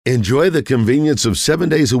Enjoy the convenience of 7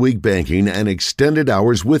 days a week banking and extended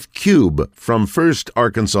hours with Cube from First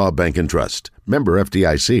Arkansas Bank and Trust. Member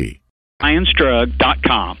FDIC.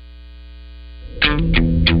 IonsDrug.com.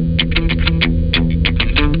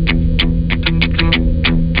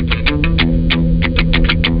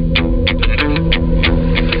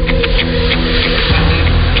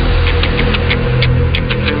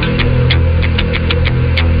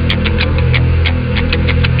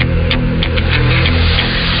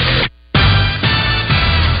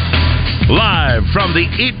 Live from the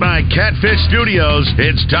Eat My Catfish studios,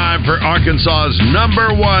 it's time for Arkansas's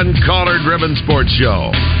 #1 caller-driven sports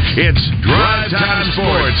show. It's Drive Time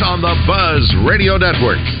Sports on the Buzz Radio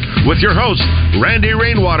Network with your hosts, Randy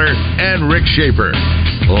Rainwater and Rick Shaeffer.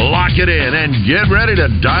 Lock it in and get ready to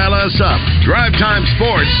dial us up. Drive Time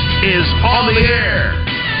Sports is on the air.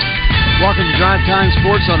 Welcome to Drive Time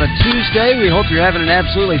Sports on a Tuesday. We hope you're having an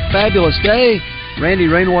absolutely fabulous day. Randy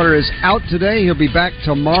Rainwater is out today. He'll be back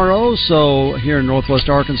tomorrow. So here in Northwest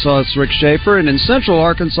Arkansas, it's Rick Shaeffer. And in Central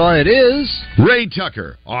Arkansas, it is Ray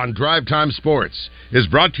Tucker on Drive Time Sports is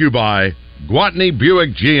brought to you by Gwatney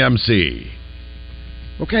Buick GMC.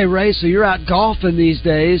 Okay, Ray, so you're out golfing these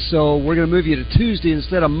days, so we're going to move you to Tuesday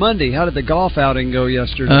instead of Monday. How did the golf outing go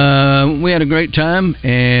yesterday? We had a great time,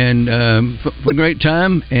 and for a great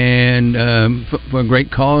time, and for a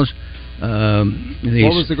great cause.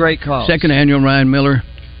 What was the great cause? Second annual Ryan Miller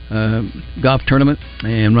golf tournament,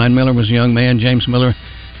 and Ryan Miller was a young man. James Miller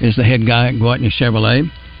is the head guy at Gwatney Chevrolet,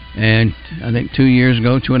 and I think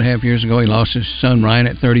 2.5 years ago, he lost his son Ryan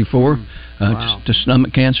at 34 to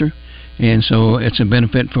stomach cancer. And so it's a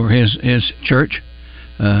benefit for his church,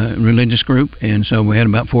 religious group. And so we had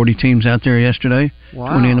about 40 teams out there yesterday,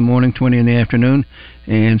 20 in the morning, 20 in the afternoon.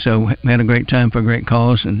 And so we had a great time for a great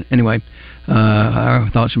cause. And anyway, our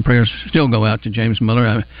thoughts and prayers still go out to James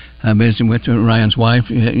Miller. I visited with Ryan's wife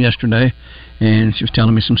yesterday, and she was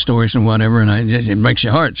telling me some stories and whatever, and it breaks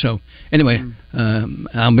your heart. So anyway,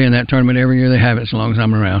 I'll be in that tournament every year they have it, as long as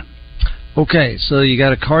I'm around. Okay, so you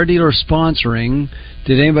got a car dealer sponsoring.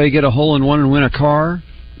 Did anybody get a hole-in-one and win a car?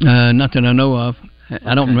 Not that I know of.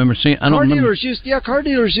 I don't remember seeing. Car dealers used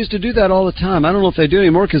to do that all the time. I don't know if they do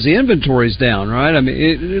anymore because the inventory's down, right? I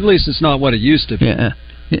mean, at least it's not what it used to be. Yeah,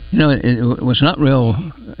 it was not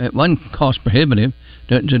real. It wasn't cost prohibitive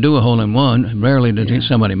to do a hole-in-one. Rarely did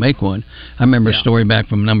somebody make one. I remember a story back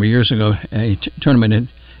from a number of years ago, a tournament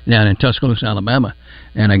down in Tuscaloosa, Alabama,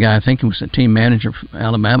 and a guy, I think it was a team manager from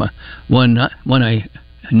Alabama, won a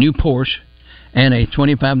new Porsche and a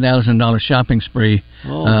 $25,000 shopping spree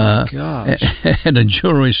my gosh. At a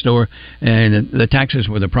jewelry store, and the taxes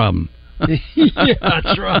were the problem. Yeah,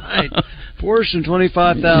 that's right. Porsche and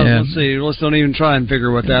 $25,000. Yeah. Let's see. Let's don't even try and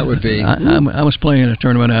figure what that would be. I was playing a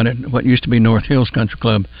tournament out at what used to be North Hills Country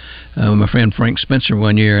Club with my friend Frank Spencer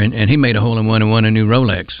one year, and he made a hole-in-one and won a new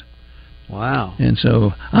Rolex. Wow. And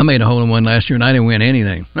so I made a hole-in-one last year, and I didn't win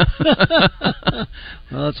anything. Well,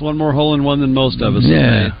 that's one more hole-in-one than most of us.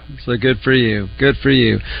 Yeah. So good for you. Good for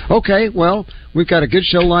you. Okay, well, we've got a good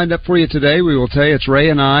show lined up for you today. We will tell you it's Ray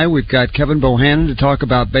and I. We've got Kevin Bohannon to talk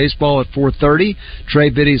about baseball at 4:30. Trey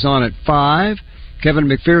Biddy's on at 5. Kevin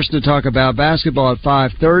McPherson to talk about basketball at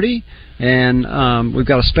 5:30. And we've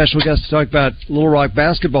got a special guest to talk about Little Rock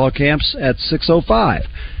basketball camps at 6:05.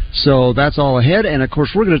 So that's all ahead. And, of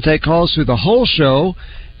course, we're going to take calls through the whole show.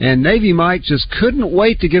 And Navy Mike just couldn't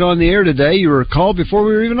wait to get on the air today. You were called before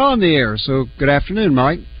we were even on the air. So good afternoon,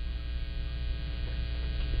 Mike.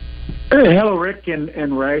 Hey, hello, Rick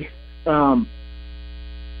and Ray. Guys,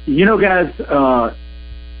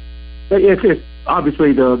 it's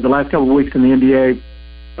obviously the last couple of weeks in the NBA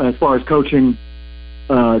as far as coaching,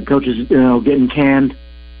 coaches, getting canned.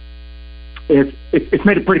 It's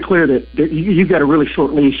made it pretty clear that you've got a really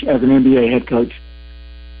short leash as an NBA head coach,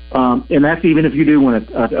 and that's even if you do win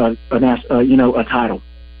a title.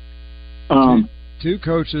 Two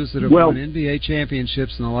coaches that have won NBA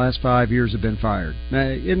championships in the last 5 years have been fired. Now,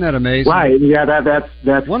 isn't that amazing? Right? Yeah,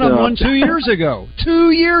 that's one of them won 2 years ago.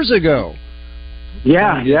 2 years ago.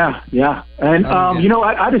 Yeah. And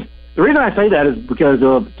I just the reason I say that is because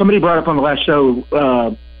somebody brought up on the last show.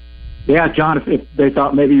 They asked John if they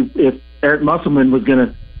thought maybe if Eric Musselman was going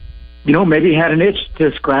to, maybe had an itch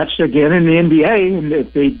to scratch again in the NBA, and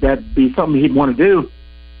if that'd be something he'd want to do.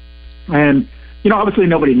 And, obviously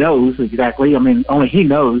nobody knows exactly. I mean, only he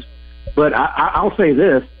knows. But I'll say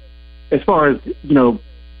this, as far as,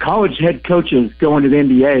 college head coaches going to the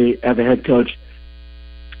NBA as a head coach,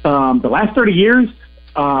 the last 30 years,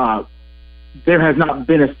 there has not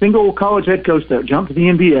been a single college head coach that jumped to the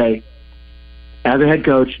NBA as a head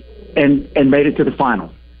coach and made it to the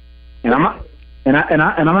final. And And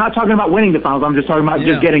I'm not talking about winning the finals. I'm just talking about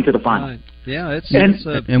just getting to the finals. Right. Yeah,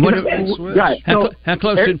 how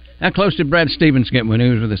close did Brad Stevens get when he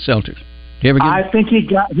was with the Celtics? I think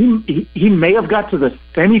he may have got to the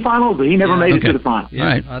semifinals, but he never made it to the final. Yeah,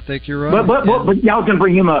 right. I think you're right. But I was going to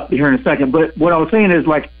bring him up here in a second. But what I was saying is,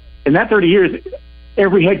 like, in that 30 years,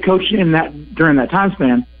 every head coach during that time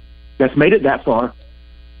span that's made it that far,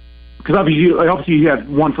 because obviously you have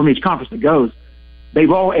one from each conference that goes. They've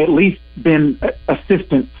all at least been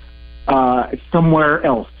assistants somewhere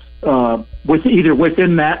else, either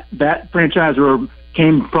within that franchise or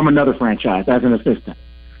came from another franchise as an assistant.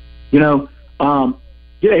 And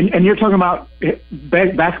you're talking about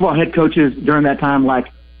basketball head coaches during that time, like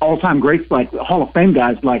all-time greats, like Hall of Fame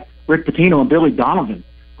guys like Rick Pitino and Billy Donovan,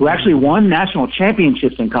 who actually won national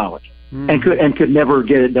championships in college and could never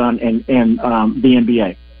get it done in the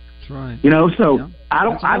NBA. That's right. So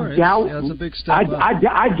I doubt. That's a big step up. I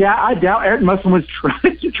doubt Eric Musselman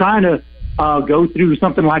was trying to go through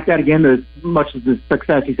something like that again, as much as the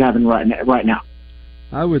success he's having right now.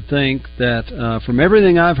 I would think that from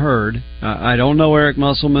everything I've heard, I don't know Eric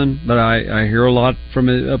Musselman, but I hear a lot from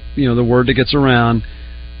the word that gets around.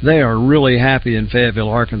 They are really happy in Fayetteville,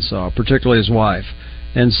 Arkansas, particularly his wife,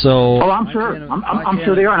 and so. Oh, I'm sure. I'm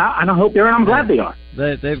sure they are, and I hope they are, and I'm glad they are.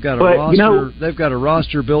 They've got a roster. They've got a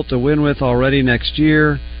roster built to win with already next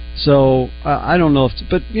year. So I don't know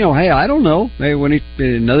but hey, I don't know. Maybe when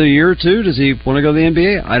another year or two, does he want to go to the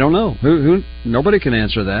NBA? I don't know. Who? Nobody can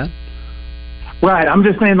answer that. Right. I'm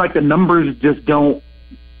just saying, like, the numbers just don't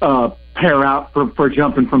pair out for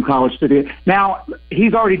jumping from college to the. Now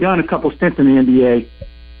he's already done a couple stints in the NBA.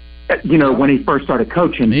 When he first started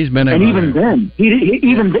coaching, he's been and even then,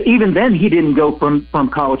 even then he didn't go from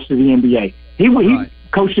college to the NBA. He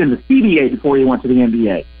coached in the CBA before he went to the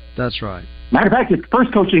NBA. That's right. Matter of fact, his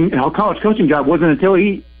first college coaching job wasn't until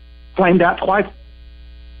he flamed out twice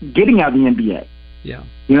getting out of the NBA. Yeah.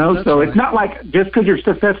 So it's not like just because you're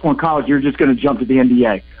successful in college, you're just going to jump to the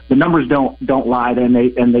NBA. The numbers don't lie, and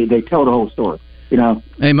they tell the whole story.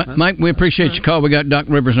 Hey, Mike, we appreciate your call. We got Doc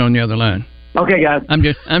Rivers on the other line. Okay, guys. I'm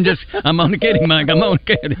only kidding, Mike. I'm only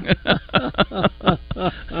kidding.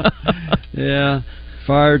 Yeah.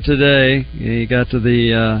 Fired today. He got to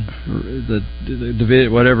the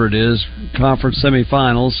whatever it is, conference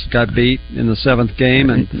semifinals. Got beat in the 7th game,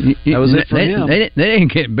 and that was it for him. They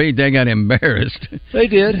didn't get beat; they got embarrassed. They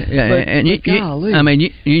did. Yeah,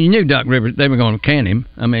 you knew Doc Rivers. They were going to can him.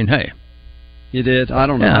 I mean, hey, you did. I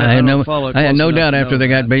don't know. I had no doubt after they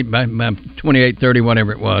got beat by 28-30,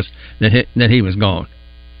 whatever it was, that he was gone.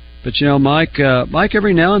 But Mike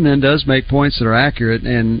every now and then does make points that are accurate,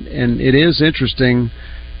 and it is interesting.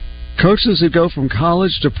 Coaches who go from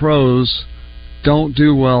college to pros don't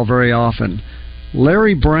do well very often.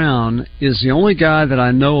 Larry Brown is the only guy that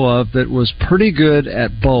I know of that was pretty good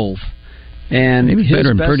at both. And maybe his better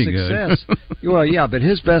than best pretty success, good. well, yeah, but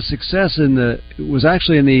his best success was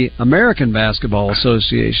actually in the American Basketball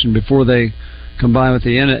Association before they combined with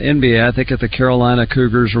the NBA. I think at the Carolina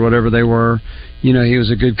Cougars or whatever they were. He was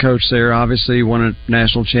a good coach there. Obviously, he won a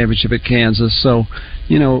national championship at Kansas. So,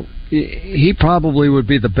 he probably would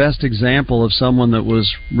be the best example of someone that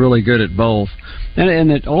was really good at both.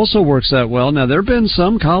 And it also works out well. Now, there have been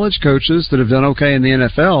some college coaches that have done okay in the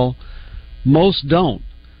NFL. Most don't.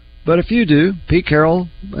 But a few do. Pete Carroll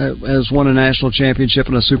has won a national championship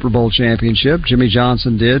and a Super Bowl championship. Jimmy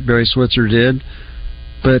Johnson did. Barry Switzer did.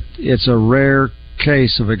 But it's a rare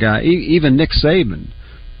case of a guy. Even Nick Saban,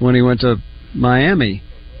 when he went to Miami,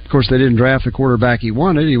 of course they didn't draft the quarterback he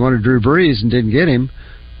wanted. He wanted Drew Brees and didn't get him.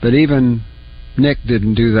 But even Nick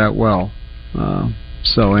didn't do that well.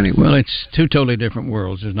 So anyway. Well, it's two totally different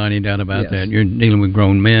worlds. There's not any doubt about that. You're dealing with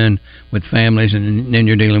grown men, with families, and then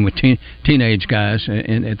you're dealing with teenage guys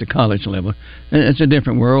at the college level. It's a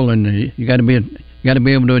different world, and you got to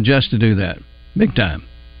be able to adjust to do that, big time.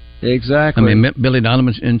 Exactly. I mean, Billy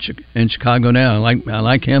Donovan's in Chicago now. I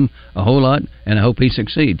like him a whole lot, and I hope he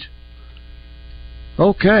succeeds.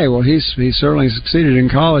 Okay, well, he certainly succeeded in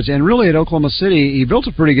college, and really at Oklahoma City, he built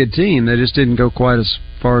a pretty good team. They just didn't go quite as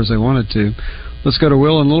far as they wanted to. Let's go to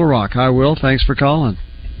Will in Little Rock. Hi, Will. Thanks for calling.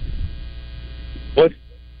 What?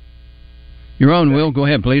 You're on, Will. Go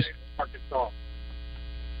ahead, please.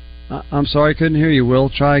 I'm sorry, I couldn't hear you, Will.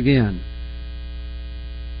 Try again.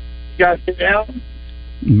 You guys sit down?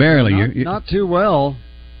 Barely. Not too well.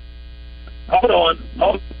 Hold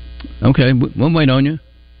on. Okay, we'll wait on you.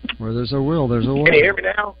 Where there's a will, there's a will. Can you hear me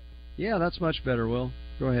now? Yeah, that's much better, Will.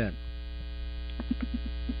 Go ahead.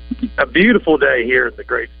 A beautiful day here in the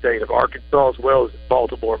great state of Arkansas, as well as in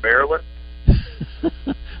Baltimore, Maryland.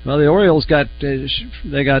 Well, the Orioles got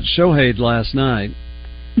Shohei'd last night.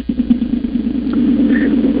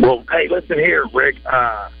 Well, hey, listen here, Rick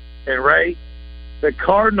and Ray. The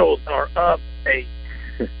Cardinals are up 8.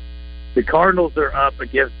 The Cardinals are up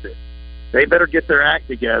against it. They better get their act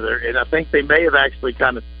together, and I think they may have actually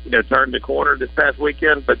kind of turned the corner this past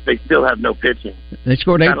weekend, but they still have no pitching. They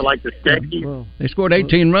scored kind of like the Yankees. They scored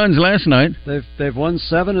 18 runs last night. They've won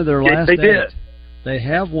 7 of their last 8. Did. They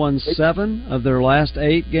have won 7 of their last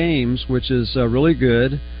 8 games, which is really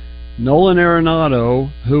good. Nolan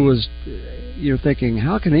Arenado, who was, you're thinking,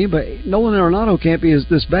 how can anybody? Nolan Arenado can't be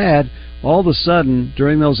this bad. All of a sudden,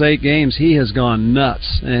 during those 8 games, he has gone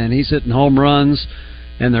nuts, and he's hitting home runs,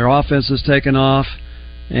 and their offense has taken off.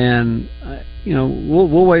 And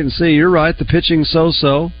we'll wait and see. You're right, the pitching's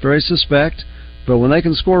so-so, very suspect. But when they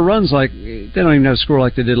can score runs they don't even have to score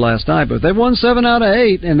like they did last night. But they've won 7 out of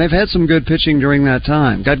 8, and they've had some good pitching during that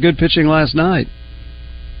time. Got good pitching last night.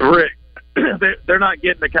 Rick, they're not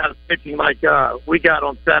getting the kind of pitching like we got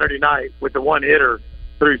on Saturday night with the one hitter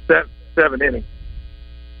through 7 innings.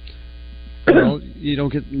 Well,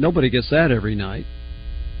 nobody gets that every night.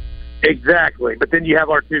 Exactly, but then you have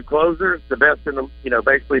our 2 closers, the best in the,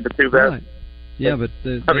 basically the 2 best. Right. Yeah, but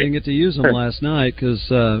they didn't get to use them last night because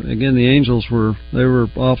again the Angels were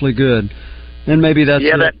awfully good, and maybe that's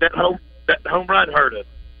that home run hurt us.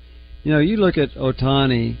 You look at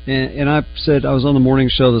Ohtani, and I said I was on the morning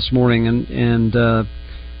show this morning, and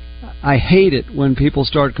I hate it when people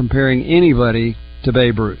start comparing anybody to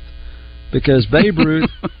Babe Ruth, because Babe Ruth,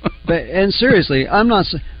 and seriously,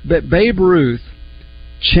 but Babe Ruth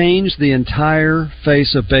changed the entire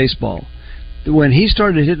face of baseball. When he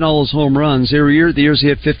started hitting all those home runs, the years he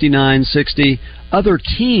hit 59, 60, other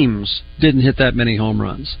teams didn't hit that many home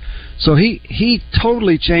runs. So he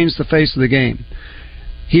totally changed the face of the game.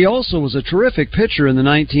 He also was a terrific pitcher in the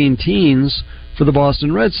 19-teens for the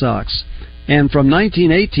Boston Red Sox. And from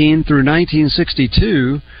 1918 through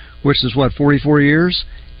 1962, which is 44 years,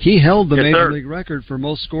 he held the Major League record for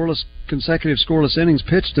most consecutive scoreless innings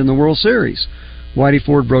pitched in the World Series. Whitey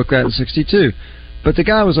Ford broke that in 62. But the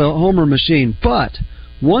guy was a homer machine. But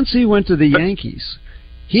once he went to the Yankees,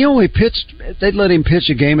 he only pitched. They'd let him pitch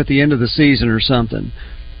a game at the end of the season or something.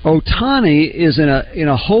 Ohtani is in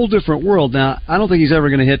a whole different world. Now, I don't think he's ever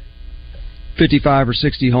going to hit 55 or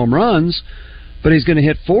 60 home runs, but he's going to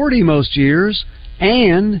hit 40 most years,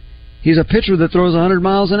 and he's a pitcher that throws 100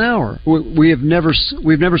 miles an hour. We've never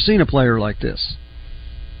seen a player like this.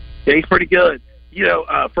 Yeah, he's pretty good.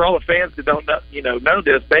 For all the fans that don't know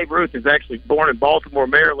this, Babe Ruth is actually born in Baltimore,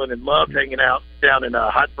 Maryland, and loved hanging out down in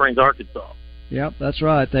Hot Springs, Arkansas. Yep, that's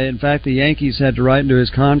right. In fact, the Yankees had to write into his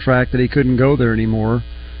contract that he couldn't go there anymore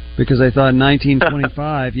because they thought in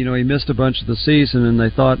 1925, he missed a bunch of the season, and they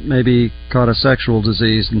thought maybe he caught a sexual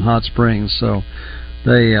disease in Hot Springs. So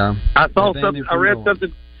they. I read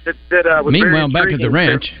something that was meanwhile very back at the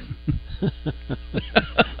ranch.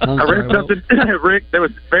 I read something, Rick, that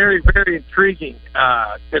was very, very intriguing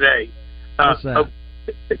today. What's that?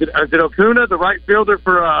 Is it Acuna, the right fielder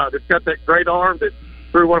that's got that great arm that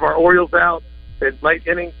threw one of our Orioles out in late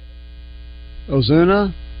innings?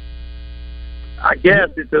 Ozuna? I guess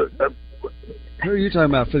it's Who are you talking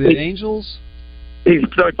about? For the Angels? He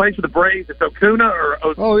plays for the Braves. It's Acuna or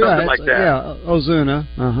something like that. Yeah,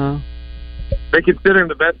 Ozuna. They consider him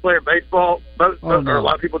the best player in baseball. Or a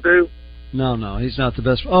lot of people do. No, he's not the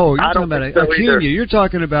best. Oh, you're talking about Acuna. Either. You're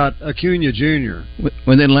talking about Acuna Jr.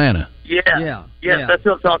 with Atlanta. Yeah, that's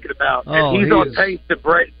what I'm talking about. Oh, and he's on pace to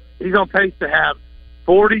break. He's on pace to have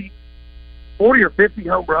 40 or 50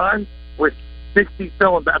 home runs with 60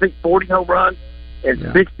 stolen. I think 40 home runs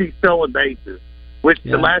and 60 stolen bases. Which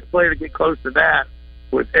the last player to get close to that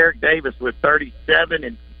was Eric Davis with 37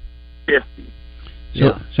 and 50.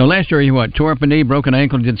 So last year he tore up a knee, broke an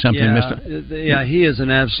ankle, did something, and missed it. Yeah, he is an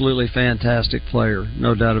absolutely fantastic player,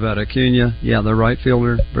 no doubt about it. Acuna, the right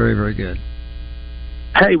fielder, very, very good.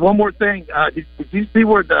 Hey, one more thing. Did you see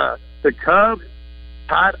where the Cubs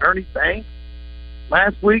tied Ernie Banks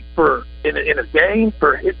last week in a game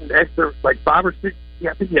for hitting extra 5 or 6?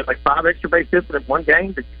 Yeah, I think he had 5 extra base hits in one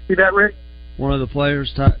game. Did you see that, Rick? One of the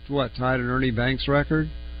players tied an Ernie Banks record?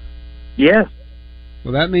 Yes.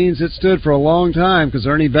 Well, that means it stood for a long time because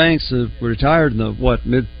Ernie Banks retired in the,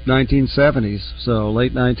 mid-1970s, so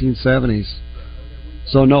late 1970s.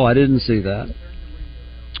 So, no, I didn't see that.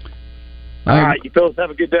 All right, you fellas have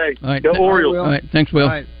a good day. All right. Go Orioles. All right, thanks, Will. All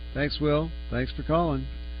right, thanks, Will. Thanks for calling.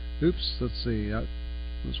 Oops, let's see. That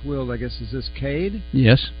was Will. I guess, is this Cade?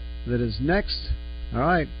 Yes. That is next. All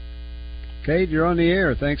right. Cade, you're on the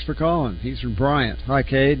air. Thanks for calling. He's from Bryant. Hi,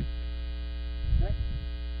 Cade.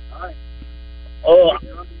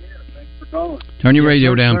 Turn your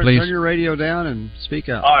radio down, please. Turn your radio down and speak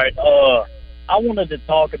up. All right. I wanted to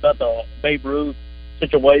talk about the Babe Ruth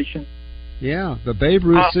situation? Yeah, the Babe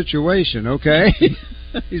Ruth situation. Okay,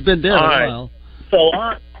 he's been dead a while. So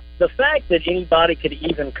the fact that anybody could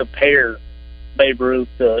even compare Babe Ruth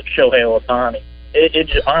to Shohei Ohtani, it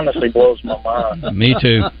just honestly blows my mind. Me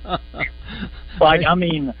too. Like, I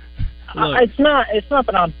mean, it's not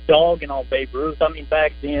that I'm dogging on Babe Ruth. I mean,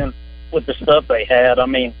 back then with the stuff they had, I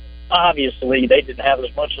mean, obviously they didn't have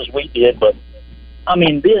as much as we did, but I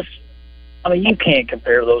mean, you can't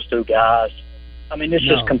compare those two guys. I mean, it's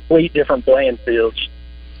just complete different playing fields.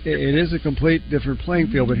 It is a complete different playing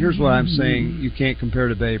field, but here's what I'm saying you can't compare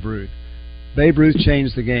to Babe Ruth. Babe Ruth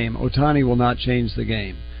changed the game. Ohtani will not change the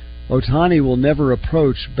game. Ohtani will never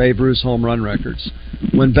approach Babe Ruth's home run records.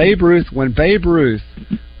 When Babe Ruth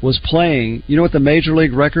was playing, you know what the major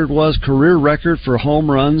league record was? Career record for home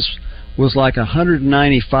runs was like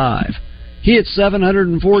 195. He hit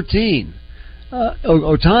 714.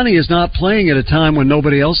 Ohtani is not playing at a time when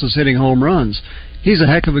nobody else is hitting home runs. He's a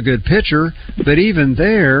heck of a good pitcher, but even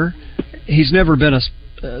there, he's never been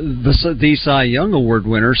the Cy Young Award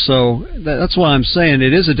winner. So that's why I'm saying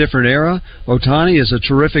it is a different era. Ohtani is a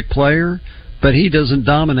terrific player, but he doesn't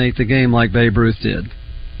dominate the game like Babe Ruth did.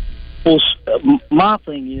 Well, my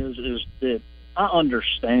thing is that I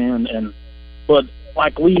understand, but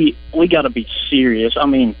like we got to be serious. I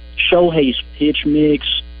mean, Shohei's pitch mix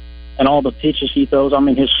and all the pitches he throws. I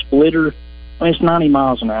mean, his splitter. I mean, it's 90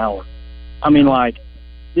 miles an hour. I mean, like,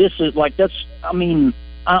 this is like that's. I mean,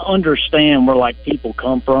 I understand where like people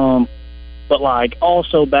come from, but like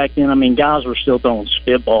also back then, I mean, guys were still throwing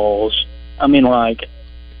spitballs. I mean,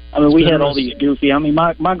 we had all these goofy. I mean,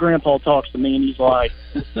 my grandpa talks to me and he's like,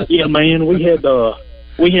 "Yeah, man, we had the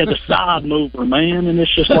side mover, man," and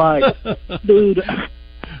it's just like, dude.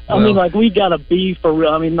 I mean, like, we got to be for real.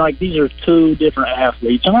 I mean, like, these are two different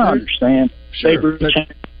athletes, and I understand. Babe Ruth changed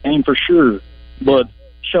the game for sure, but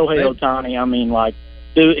Shohei Ohtani, I mean, like,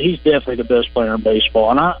 dude, he's definitely the best player in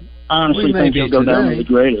baseball, and I honestly think he'll go down as the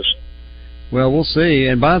greatest. Well, we'll see.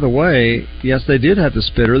 And by the way, yes, they did have the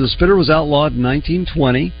spitter. The spitter was outlawed in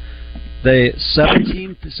 1920.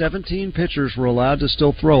 17 pitchers were allowed to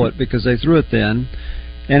still throw it because they threw it then.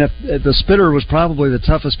 And if the spitter was probably the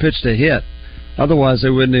toughest pitch to hit. Otherwise, they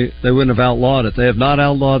wouldn't have outlawed it. They have not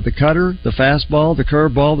outlawed the cutter, the fastball, the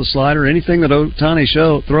curveball, the slider. Anything that Ohtani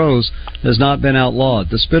throws has not been outlawed.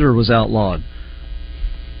 The spitter was outlawed.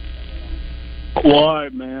 All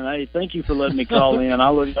right, man. Hey, thank you for letting me call in. I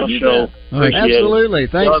love your show. Absolutely.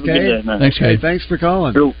 Thanks, Kate. Thanks, Kate. Hey, thanks for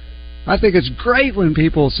calling. Cool. I think it's great when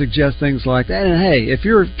people suggest things like that. And, hey, if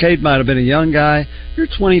Cade might have been a young guy, you're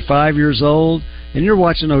 25 years old, and you're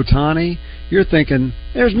watching Ohtani, you're thinking,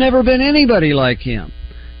 there's never been anybody like him.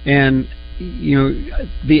 And, you know,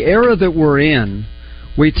 the era that we're in,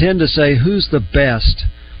 we tend to say, who's the best?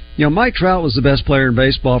 You know, Mike Trout was the best player in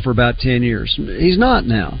baseball for about 10 years. He's not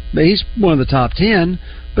now. He's one of the top 10,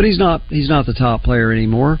 but he's not the top player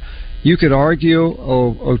anymore. You could argue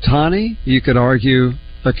Ohtani. You could argue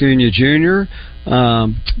Acuna Jr.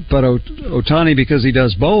 But Ohtani, because he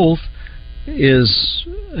does both, is,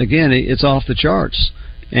 again, it's off the charts.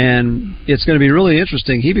 And it's going to be really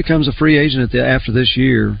interesting. He becomes a free agent after this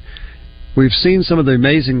year. We've seen some of the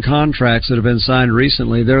amazing contracts that have been signed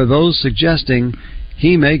recently. There are those suggesting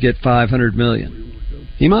he may get $500 million.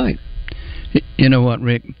 He might. You know what,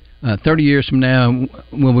 Rick? 30 years from now,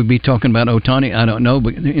 will we be talking about Ohtani? I don't know,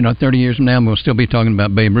 but 30 years from now, we'll still be talking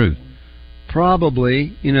about Babe Ruth.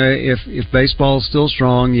 Probably, if baseball's still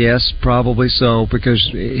strong, yes, probably so, because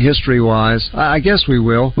history-wise, I guess we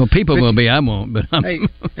will. Well, people will be, I won't, but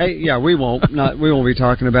yeah, we won't. We won't be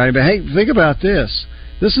talking about it. But hey, think about this.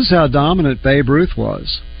 This is how dominant Babe Ruth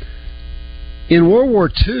was. In World War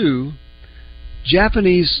II,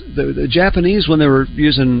 the Japanese, when they were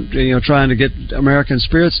trying to get American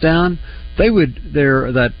spirits down, they would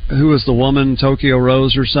who was the woman, Tokyo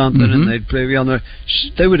Rose or something, and they'd be on there.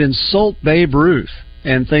 They would insult Babe Ruth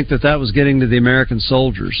and think that was getting to the American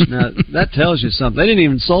soldiers. Now that tells you something. They didn't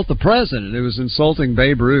even insult the president; it was insulting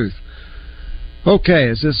Babe Ruth. Okay,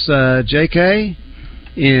 is this J.K.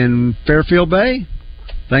 in Fairfield Bay?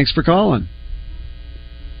 Thanks for calling.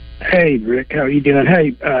 Hey, Rick, how are you doing?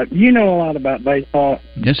 Hey, you know a lot about baseball.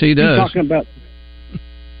 Yes, he does. You're talking about.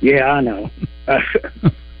 Yeah, I know.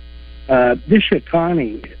 This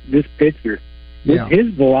Ohtani, this pitcher, with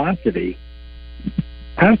his velocity,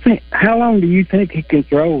 how long do you think he can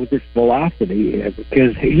throw with this velocity?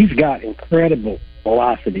 Because he's got incredible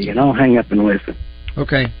velocity, and I'll hang up and listen.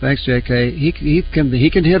 Okay, thanks, J.K. He can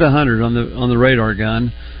hit 100 on the radar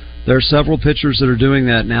gun. There are several pitchers that are doing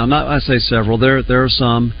that now. I say several. There are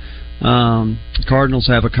some. Cardinals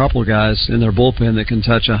have a couple of guys in their bullpen that can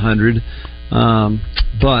touch 100,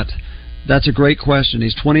 but That's a great question.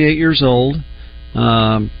 He's 28 years old.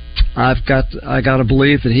 I got to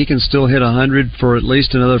believe that he can still hit 100 for at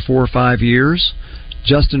least another 4 or 5 years.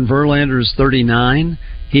 Justin Verlander is 39.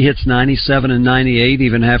 He hits 97 and 98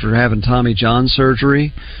 even after having Tommy John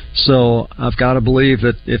surgery. So I've got to believe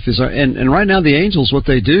that if his and right now the Angels, what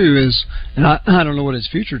they do is, and I don't know what his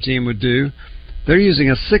future team would do, they're using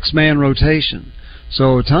a 6-man rotation.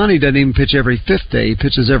 So Ohtani doesn't even pitch every 5th day; he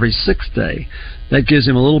pitches every 6th day. That gives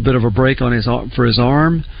him a little bit of a break on his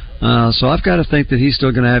arm. So I've got to think that he's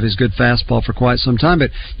still going to have his good fastball for quite some time.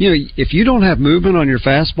 But if you don't have movement on your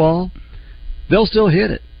fastball, they'll still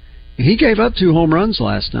hit it. He gave up 2 home runs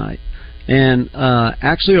last night, and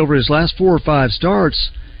actually over his last 4 or 5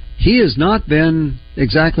 starts, he has not been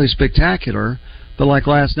exactly spectacular. But like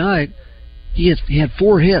last night, he had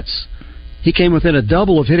 4 hits. He came within a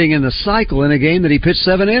double of hitting in the cycle in a game that he pitched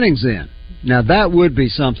 7 innings in. Now that would be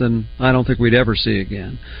something I don't think we'd ever see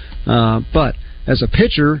again. But as a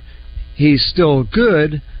pitcher, he's still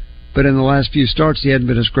good. But in the last few starts, he hadn't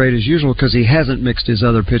been as great as usual because he hasn't mixed his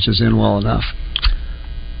other pitches in well enough.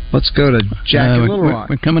 Let's go to Jack in Little Rock.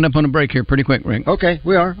 We're coming up on a break here pretty quick, Rick. Okay,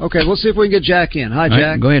 we are. Okay, let's see if we can get Jack in. Hi, Jack.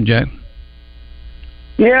 Right, go ahead, Jack.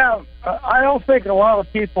 Yeah, I don't think a lot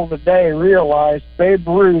of people today realize Babe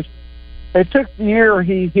Ruth, they took the year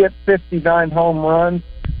he hit 59 home runs,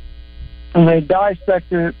 and they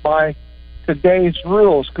dissected it by today's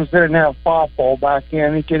rules because they didn't have foul ball back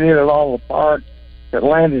in. He could hit it all the park. It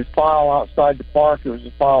landed foul outside the park. It was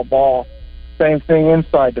a foul ball. Same thing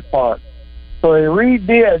inside the park. So they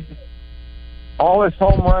redid all his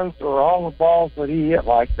home runs or all the balls that he hit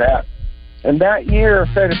like that. And that year,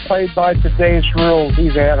 if they'd have played by today's rules,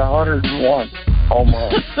 he'd had 101 home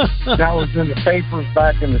runs. That was in the papers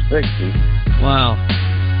back in the 60s. Wow.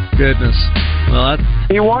 Goodness. Well,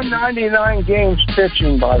 he won 99 games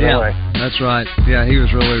pitching, by the way. That's right. Yeah, he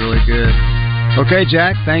was really, really good. Okay,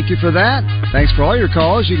 Jack, thank you for that. Thanks for all your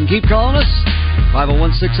calls. You can keep calling us.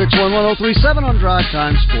 501-661-1037 on Drive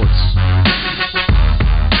Time Sports.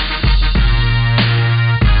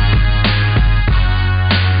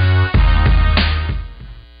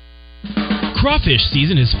 Crawfish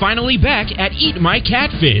season is finally back at Eat My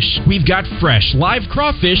Catfish. We've got fresh, live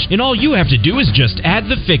crawfish, and all you have to do is just add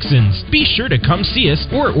the fixins. Be sure to come see us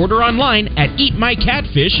or order online at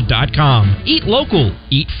eatmycatfish.com. Eat local,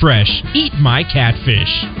 eat fresh, Eat My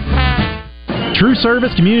Catfish. True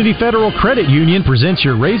Service Community Federal Credit Union presents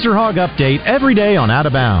your Razor Hog update every day on Out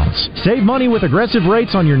of Bounds. Save money with aggressive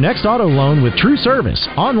rates on your next auto loan with True Service.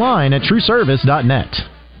 Online at trueservice.net.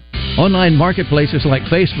 Online marketplaces like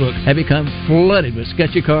Facebook have become flooded with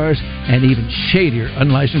sketchy cars and even shadier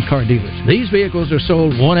unlicensed car dealers. These vehicles are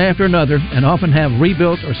sold one after another and often have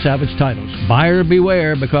rebuilt or salvaged titles. Buyer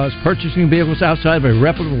beware, because purchasing vehicles outside of a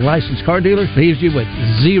reputable licensed car dealer leaves you with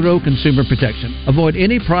zero consumer protection. Avoid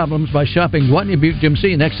any problems by shopping Gwatney Buick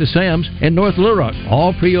GMC next to Sam's in North Little Rock.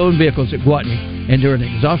 All pre-owned vehicles at Gwatney endure an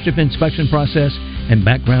exhaustive inspection process and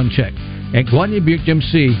background check. At Gwatney Buick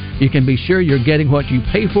GMC, you can be sure you're getting what you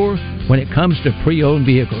pay for when it comes to pre-owned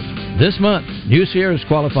vehicles. This month, new Sierras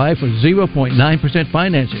qualify for 0.9%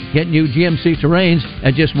 financing. Get new GMC Terrains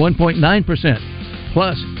at just 1.9%.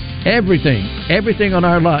 Plus, everything on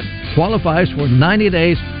our lot qualifies for 90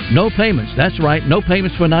 days, no payments. That's right, no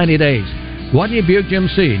payments for 90 days. Gwatney Buick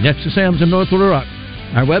GMC, next to Sam's in North Little Rock.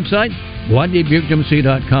 Our website,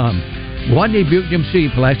 GwatneyBuickGMC.com. Gwatney Buick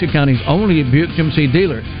GMC, Pulaski County's only Buick GMC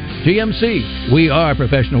dealer. GMC, we are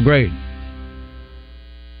professional grade.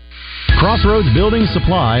 Crossroads Building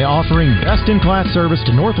Supply, offering best-in-class service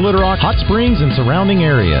to North Little Rock, Hot Springs, and surrounding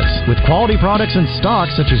areas. With quality products in stock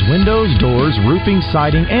such as windows, doors, roofing,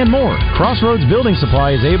 siding, and more. Crossroads Building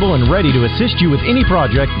Supply is able and ready to assist you with any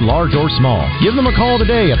project, large or small. Give them a call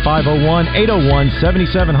today at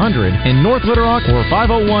 501-801-7700 in North Little Rock or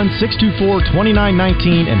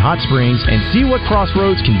 501-624-2919 in Hot Springs, and see what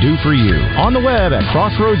Crossroads can do for you. On the web at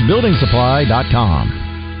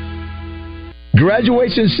crossroadsbuildingsupply.com.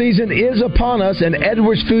 Graduation season is upon us, and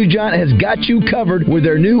Edwards Food Giant has got you covered with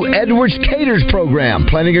their new Edwards Caters program.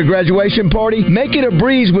 Planning a graduation party? Make it a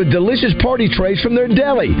breeze with delicious party trays from their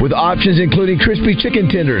deli, with options including crispy chicken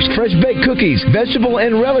tenders, fresh baked cookies, vegetable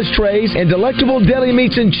and relish trays, and delectable deli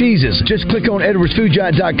meats and cheeses. Just click on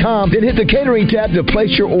edwardsfoodgiant.com, then hit the catering tab to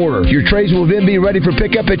place your order. Your trays will then be ready for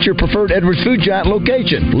pickup at your preferred Edwards Food Giant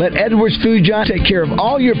location. Let Edwards Food Giant take care of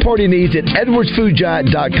all your party needs at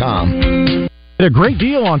edwardsfoodgiant.com. Get a great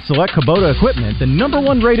deal on select Kubota equipment, the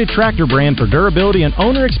 #1 rated tractor brand for durability and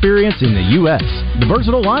owner experience in the U.S. The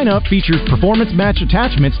versatile lineup features performance match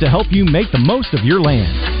attachments to help you make the most of your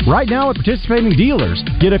land. Right now at participating dealers,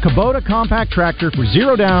 get a Kubota compact tractor for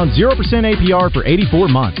 0 down, 0% APR for 84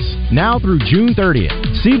 months. Now through June 30th.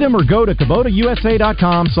 See them or go to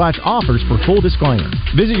KubotaUSA.com/offers for full disclaimer.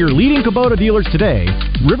 Visit your leading Kubota dealers today.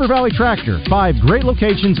 River Valley Tractor, 5 great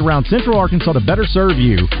locations around Central Arkansas to better serve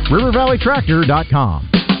you. RiverValleyTractor.com.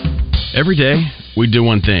 Every day, we do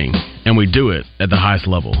one thing, and we do it at the highest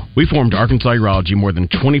level. We formed Arkansas Urology more than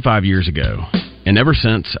 25 years ago, and ever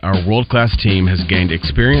since, our world-class team has gained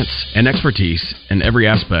experience and expertise in every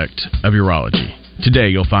aspect of urology. Today,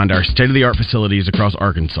 you'll find our state-of-the-art facilities across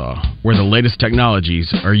Arkansas, where the latest technologies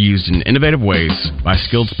are used in innovative ways by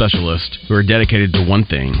skilled specialists who are dedicated to one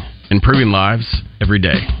thing, improving lives every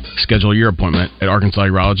day. Schedule your appointment at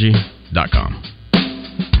ArkansasUrology.com.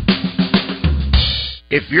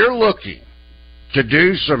 If you're looking to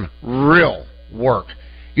do some real work,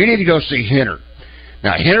 you need to go see Hennard.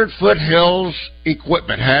 Now, Hennard Foothills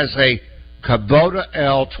Equipment has a Kubota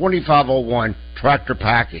L2501 tractor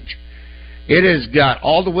package. It has got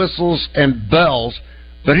all the whistles and bells,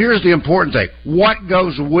 but here's the important thing. What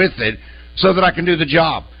goes with it so that I can do the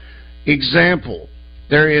job? Example,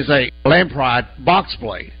 there is a Lampride box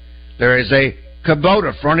blade. There is a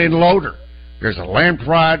Kubota front-end loader. There's a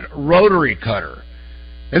Lampride rotary cutter.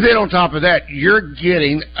 And then on top of that, you're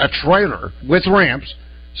getting a trailer with ramps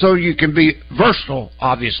so you can be versatile,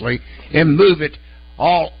 obviously, and move it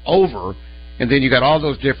all over. And then you got all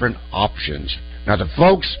those different options. Now, the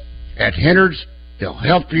folks at Hennard's, they'll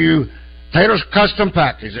help you tailor custom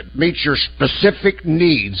package that meets your specific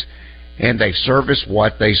needs, and they service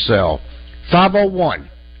what they sell.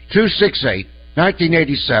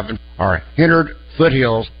 501-268-1987 or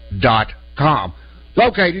HennardFoothills.com,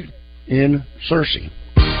 located in Searcy.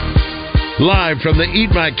 Live from the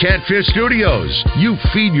Eat My Catfish studios, you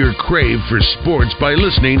feed your crave for sports by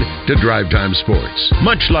listening to Drive Time Sports.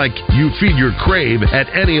 Much like you feed your crave at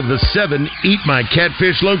any of the 7 Eat My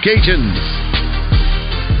Catfish locations.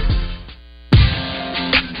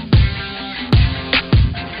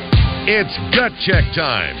 It's Gut Check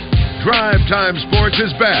time. Drive Time Sports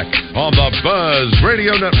is back on the Buzz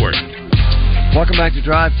Radio Network. Welcome back to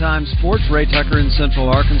Drive Time Sports. Ray Tucker in Central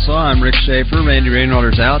Arkansas. I'm Rick Shaeffer. Randy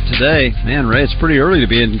Rainwater's out today. Man, Ray, it's pretty early to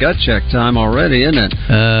be in gut check time already, isn't it?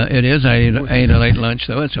 It is. I ate a late lunch,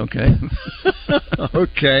 though. It's okay.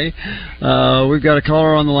 Okay. We've got a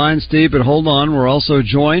caller on the line, Steve, but hold on. We're also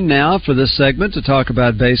joined now for this segment to talk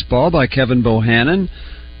about baseball by Kevin Bohannon.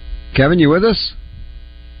 Kevin, you with us?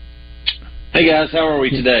 Hey, guys. How are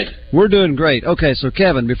we today? We're doing great. Okay, so,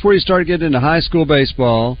 Kevin, before you start getting into high school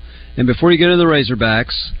baseball, and before you get into the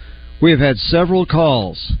Razorbacks, we have had several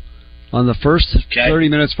calls on the first 30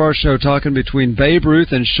 minutes of our show talking between Babe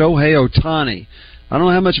Ruth and Shohei Ohtani. I don't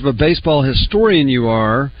know how much of a baseball historian you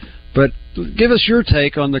are, but give us your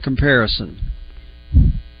take on the comparison.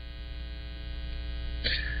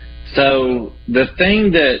 So the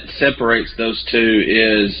thing that separates those two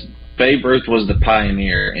is Babe Ruth was the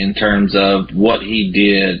pioneer in terms of what he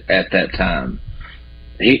did at that time.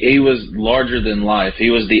 He was larger than life. He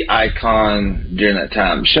was the icon during that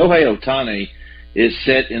time. Shohei Ohtani is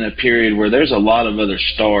set in a period where there's a lot of other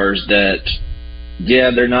stars that,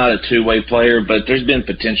 yeah, they're not a two-way player, but there's been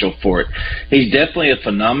potential for it. He's definitely a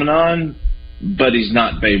phenomenon, but he's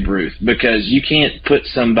not Babe Ruth, because you can't put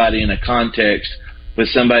somebody in a context with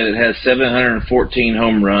somebody that has 714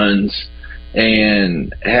 home runs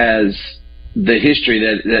and has the history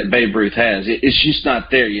that Babe Ruth has. It's just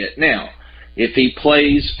not there yet. Now, if he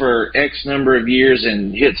plays for X number of years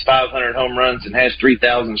and hits 500 home runs and has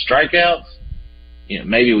 3,000 strikeouts, you know,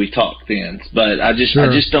 maybe we talk then. But I just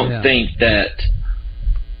don't think that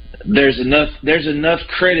there's enough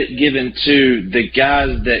credit given to the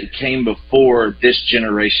guys that came before this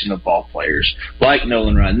generation of ball players, like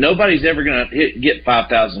Nolan Ryan. Nobody's ever going to get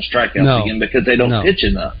 5,000 strikeouts again because they don't pitch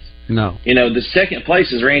enough. No. You know, the second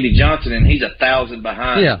place is Randy Johnson, and he's 1,000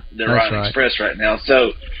 behind the Ryan Express right now.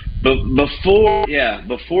 So, but before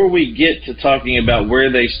we get to talking about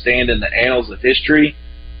where they stand in the annals of history,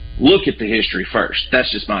 look at the history first.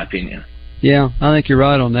 That's just my opinion. Yeah, I think you're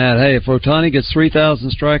right on that. Hey, if Ohtani gets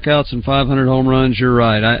 3,000 strikeouts and 500 home runs, you're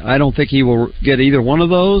right. I don't think he will get either one of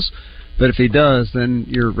those, but if he does, then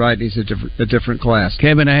you're right. He's a different class.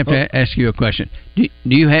 Kevin, I have to ask you a question. Do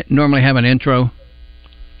you normally have an intro?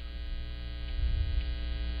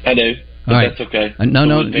 I do. But right. That's okay.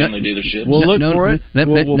 Family dealerships. We'll look for it.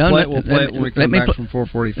 We'll play it when we come back from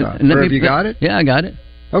 4:45. Have you got it? Yeah, I got it.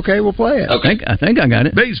 Okay, we'll play it. Okay. I think I got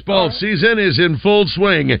it. Baseball season is in full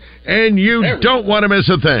swing, and you don't want to miss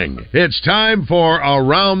a thing. It's time for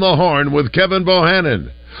Around the Horn with Kevin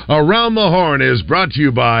Bohannon. Around the Horn is brought to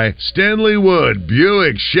you by Stanley Wood,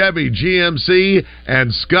 Buick, Chevy, GMC,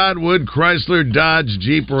 and Scott Wood, Chrysler, Dodge,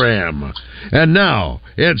 Jeep, Ram. And now,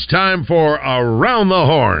 it's time for Around the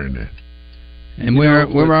Horn. And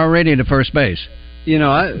we're already to first base. You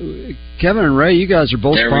know, Kevin and Ray, you guys are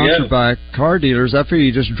both sponsored by car dealers. I figure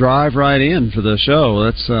you just drive right in for the show.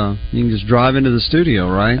 That's you can just drive into the studio,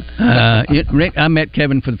 right? Rick, I met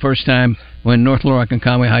Kevin for the first time when North Little Rock and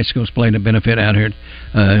Conway High Schools played a benefit out here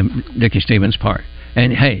at Dickie Stevens Park.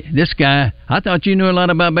 And, hey, this guy, I thought you knew a lot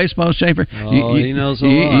about baseball, Shaeffer. Oh, he knows a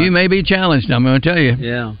lot. You may be challenged, I'm going to tell you.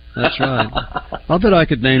 Yeah, that's right. I'll bet I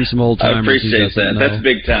could name some old-timers. I appreciate that. That's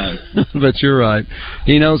big time. But you're right.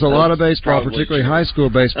 He knows a lot of baseball, particularly high school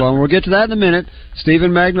baseball, and we'll get to that in a minute.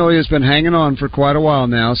 Stephen Magnolia has been hanging on for quite a while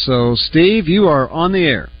now. So, Steve, you are on the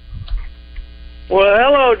air. Well,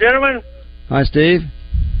 hello, gentlemen. Hi, Steve.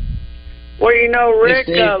 Well, you know, Rick,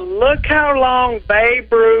 Hey, Steve. look how long Babe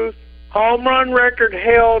Ruth home run record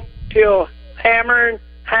held till Hammer and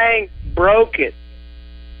Hank broke it.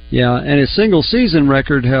 Yeah, and his single season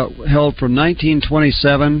record held from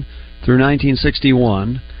 1927 through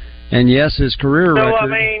 1961. And yes, his career So,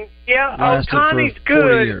 record I mean, yeah, lasted Otani's for 40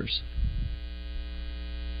 good, years.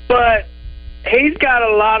 but he's got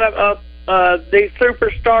a lot of these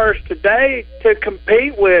superstars today to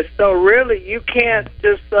compete with. So really, you can't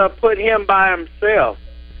just put him by himself.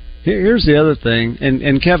 Here's the other thing,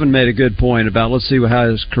 and Kevin made a good point about, let's see how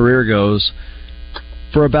his career goes.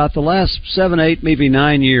 For about the last 7, 8, maybe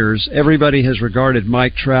 9 years, everybody has regarded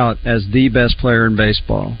Mike Trout as the best player in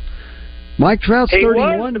baseball. Mike Trout's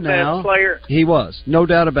 31 now. Best player. He was, no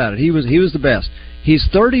doubt about it. He was the best. He's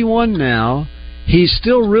 31 now. He's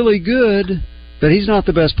still really good, but he's not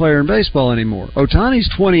the best player in baseball anymore. Otani's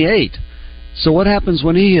 28. So what happens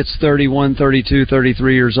when he hits 31, 32,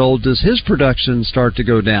 33 years old? Does his production start to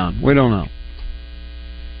go down? We don't know.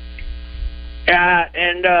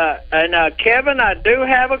 And Kevin, I do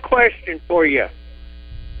have a question for you.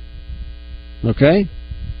 Okay.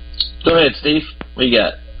 Go ahead, Steve. What you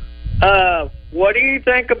got? What do you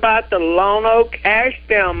think about the Lone Oak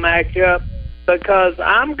Ashdown matchup? Because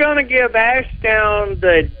I'm going to give Ashdown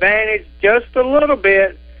the advantage just a little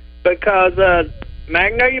bit because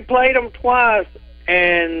Magnolia played them twice,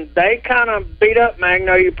 and they kind of beat up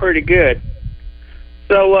Magnolia pretty good.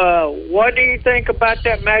 So what do you think about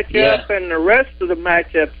that matchup and the rest of the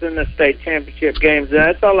matchups in the state championship games? And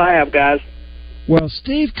that's all I have, guys. Well,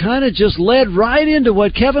 Steve kind of just led right into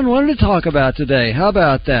what Kevin wanted to talk about today. How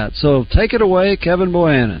about that? So take it away, Kevin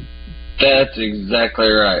Bohannon. That's exactly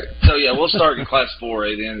right. So, yeah, we'll start in Class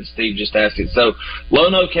 4A then, as Steve just asked it. So,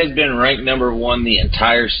 Lone Oak has been ranked number 1 the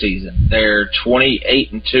entire season. They're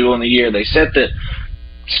 28-2 on the year. They set the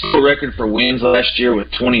school record for wins last year with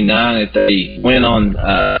 29. If they win on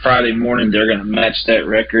Friday morning, they're going to match that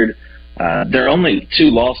record. Their only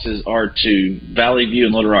 2 losses are to Valley View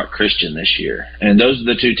and Little Rock Christian this year, and those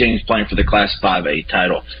are the 2 teams playing for the Class 5A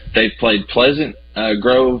title. They've played Pleasant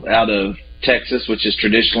Grove out of Texas, which is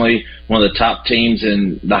traditionally one of the top teams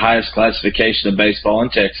in the highest classification of baseball in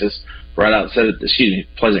Texas,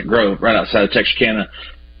 Pleasant Grove, right outside of Texarkana.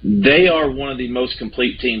 They are one of the most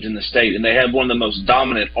complete teams in the state, and they have one of the most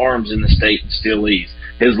dominant arms in the state in Steele Lees.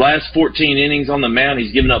 His last 14 innings on the mound,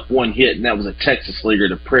 he's given up 1 hit, and that was a Texas leaguer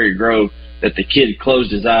to Prairie Grove that the kid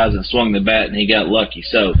closed his eyes and swung the bat, and he got lucky.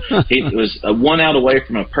 So he was 1 out away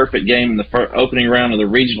from a perfect game in the opening round of the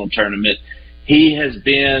regional tournament. He has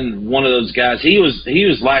been one of those guys. He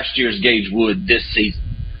was last year's Gage Wood this season.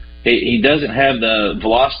 He doesn't have the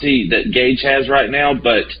velocity that Gage has right now,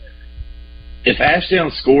 but if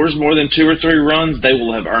Ashdown scores more than 2 or 3 runs, they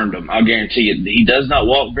will have earned them. I'll guarantee you. He does not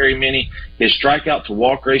walk very many. His strikeout to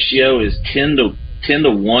walk ratio is 10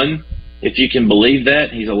 to 1, if you can believe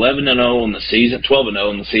that. He's 11-0 on the season, 12-0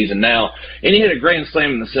 on the season now, and he hit a grand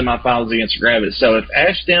slam in the semifinals against Gravett. So if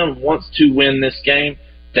Ashdown wants to win this game,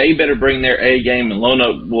 they better bring their A game, and Lone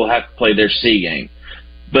Oak will have to play their C game.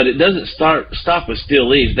 But it doesn't stop with Steele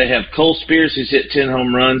Lees. They have Cole Spears, who's hit 10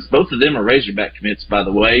 home runs. Both of them are Razorback commits, by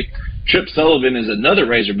the way. Tripp Sullivan is another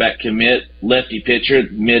Razorback commit, lefty pitcher,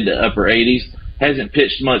 mid to upper 80s. Hasn't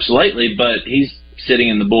pitched much lately, but he's sitting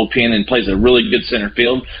in the bullpen and plays a really good center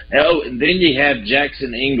field. Oh, and then you have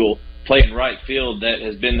Jackson Engel playing right field that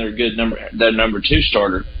has been their number 2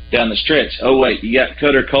 starter down the stretch. Oh, wait, you got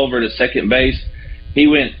Cutter Culver at second base. He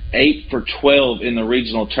went 8 for 12 in the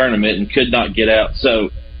regional tournament and could not get out. So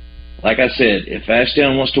like I said, if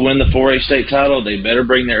Ashdown wants to win the 4A state title, they better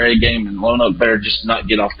bring their A game, and Lone Oak better just not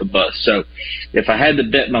get off the bus. So if I had to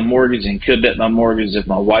bet my mortgage and could bet my mortgage if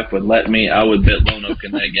my wife would let me, I would bet Lone Oak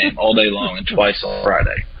in that game all day long and twice on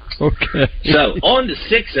Friday. Okay. So on to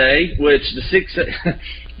 6A, which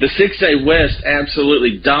the 6A West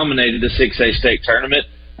absolutely dominated the 6A state tournament.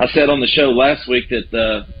 I said on the show last week that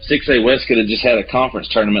the 6A West could have just had a conference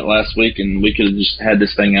tournament last week and we could have just had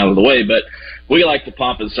this thing out of the way. But we like the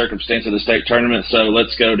pomp and circumstance of the state tournament, so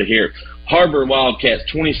let's go to here. Harbor Wildcats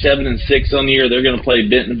 27-6 on the year. They're going to play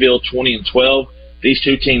Bentonville 20-12. These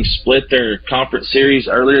two teams split their conference series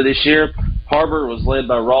earlier this year. Harbor was led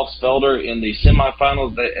by Ross Felder in the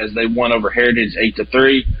semifinals as they won over Heritage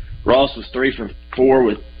 8-3. Ross was 3 for 4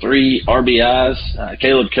 with 3 RBIs.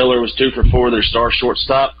 Caleb Keller was 2 for 4, their star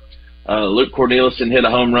shortstop. Luke Cornelison hit a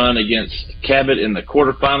home run against Cabot in the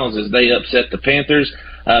quarterfinals as they upset the Panthers.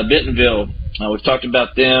 Bentonville, we've talked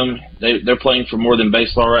about them. They're playing for more than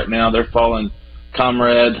baseball right now. Their fallen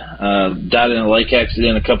comrade died in a lake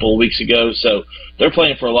accident a couple of weeks ago, so they're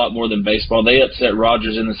playing for a lot more than baseball. They upset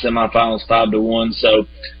Rogers in the semifinals 5-1, so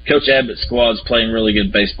Coach Abbott's squad's playing really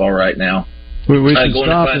good baseball right now. We should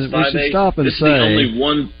stop and say, only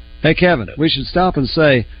one. Hey, Kevin, we should stop and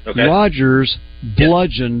say Rogers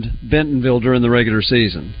bludgeoned Bentonville during the regular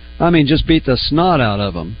season. I mean, just beat the snot out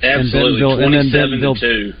of them. Absolutely,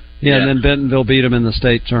 27-2. Yeah, and then Bentonville beat them in the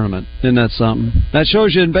state tournament. Isn't that something? That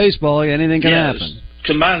shows you in baseball, anything can happen.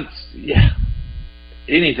 Combined,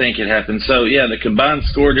 anything can happen. So, the combined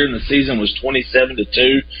score during the season was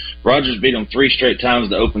 27-2. Rogers beat them 3 straight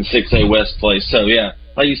times to open 6A West play. So,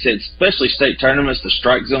 like you said, especially state tournaments, the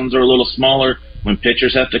strike zones are a little smaller. When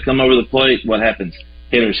pitchers have to come over the plate, what happens?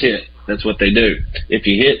 Hitters hit. That's what they do. If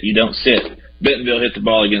you hit, you don't sit. Bentonville hit the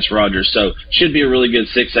ball against Rogers, so should be a really good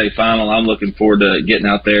 6A final. I'm looking forward to getting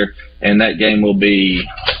out there, and that game will be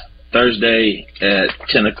Thursday at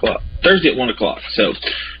 10 o'clock. Thursday at 1 o'clock. So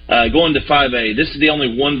going to 5A, this is the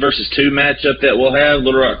only 1 versus 2 matchup that we'll have.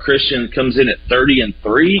 Little Rock Christian comes in at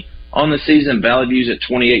 30-3 on the season. Valley View's at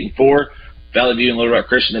 28-4. Valley View and Little Rock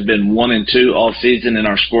Christian have been 1-2 all season in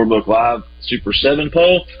our Scorebook Live Super 7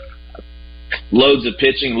 poll. Loads of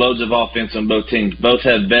pitching, loads of offense on both teams. Both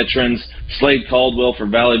have veterans. Slade Caldwell for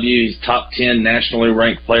Valley View. He's top 10 nationally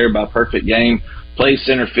ranked player by perfect game. Plays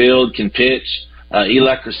center field, can pitch.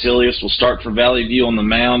 Eli Crecilius will start for Valley View on the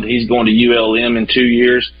mound. He's going to ULM in 2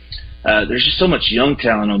 years. There's just so much young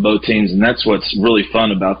talent on both teams, and that's what's really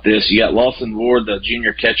fun about this. You got Lawson Ward, the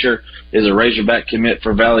junior catcher, is a Razorback commit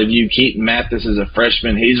for Valley View. Keaton Mathis is a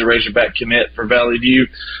freshman. He's a Razorback commit for Valley View.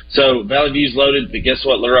 So Valley View's loaded, but guess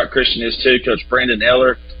what? Little Rock Christian is too. Coach Brandon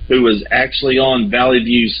Eller, who was actually on Valley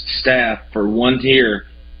View's staff for 1 year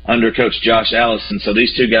under Coach Josh Allison. So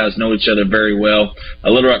these two guys know each other very well.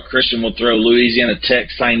 Little Rock Christian will throw Louisiana Tech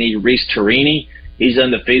signee Reese Torini. He's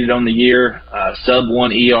undefeated on the year,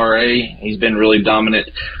 sub-1 ERA. He's been really dominant.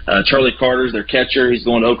 Charlie Carter's their catcher. He's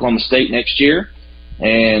going to Oklahoma State next year.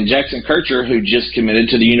 And Jackson Kircher, who just committed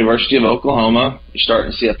to the University of Oklahoma. You're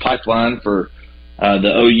starting to see a pipeline for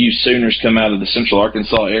the OU Sooners come out of the Central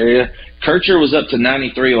Arkansas area. Kircher was up to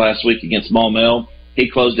 93 last week against Maumelle.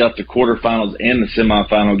 He closed out the quarterfinals and the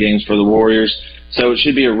semifinal games for the Warriors. So it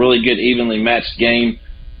should be a really good, evenly matched game.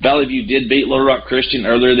 Valley View did beat Little Rock Christian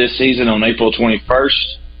earlier this season on April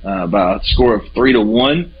 21st by a score of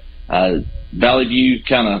 3-1. Valley View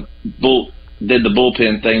kind of did the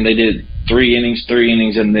bullpen thing. They did 3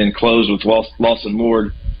 innings, and then closed with Lawson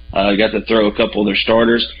Ward. Got to throw a couple of their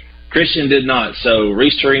starters. Christian did not. So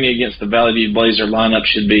Reese Torini against the Valley View Blazer lineup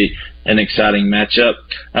should be an exciting matchup.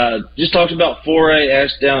 Just talked about 4A,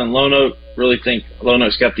 Ashdown, and Lone Oak. Really think Lone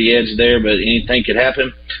Oak's got the edge there, but anything could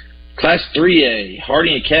happen. Class 3A,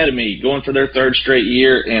 Harding Academy, going for their 3rd straight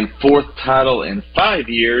year and 4th title in 5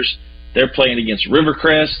 years. They're playing against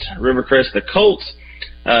Rivercrest. Rivercrest, the Colts.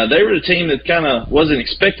 They were the team that kind of wasn't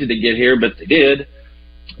expected to get here, but they did.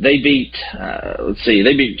 They beat,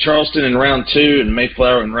 they beat Charleston in round 2 and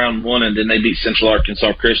Mayflower in round 1, and then they beat Central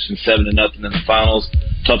Arkansas Christian 7-0 in the finals.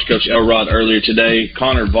 Talked to Coach Elrod earlier today.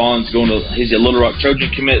 Connor Vaughn's he's a Little Rock Trojan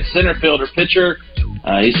commit, center fielder, pitcher.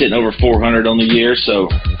 He's hitting over 400 on the year. So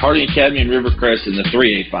Harding Academy and Rivercrest in the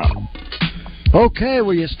 3A final. Okay,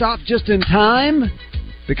 well, you stopped just in time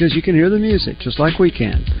because you can hear the music just like we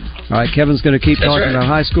can. All right, Kevin's going to keep talking about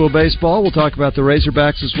high school baseball. We'll talk about the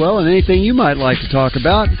Razorbacks as well and anything you might like to talk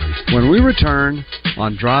about when we return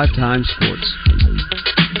on Drive Time Sports.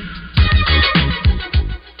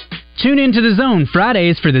 Tune into The Zone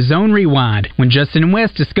Fridays for The Zone Rewind, when Justin and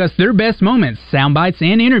Wes discuss their best moments, sound bites,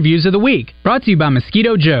 and interviews of the week. Brought to you by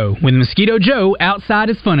Mosquito Joe. With Mosquito Joe, outside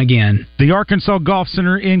is fun again. The Arkansas Golf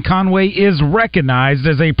Center in Conway is recognized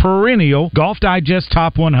as a perennial Golf Digest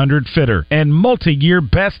Top 100 fitter and multi-year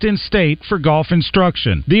best in state for golf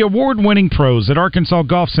instruction. The award-winning pros at Arkansas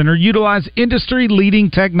Golf Center utilize industry-leading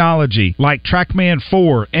technology like TrackMan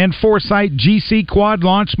 4 and Foresight GC Quad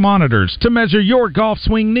Launch monitors to measure your golf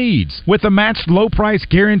swing needs. With a matched low price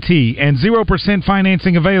guarantee and 0%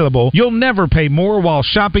 financing available, you'll never pay more while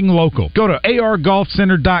shopping local. Go to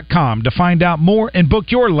argolfcenter.com to find out more and book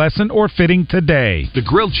your lesson or fitting today. The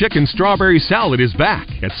grilled chicken strawberry salad is back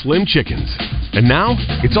at Slim Chickens. And now,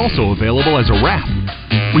 it's also available as a wrap.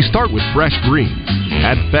 We start with fresh greens,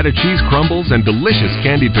 add feta cheese crumbles and delicious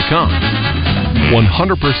candied pecan,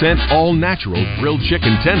 100% all-natural grilled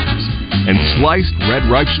chicken tenders, and sliced red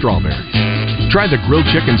ripe strawberries. Try the grilled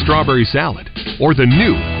chicken strawberry salad or the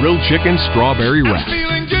new grilled chicken strawberry wrap.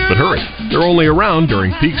 But hurry, they're only around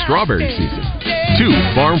during peak strawberry season. 2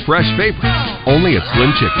 farm fresh favorites, only at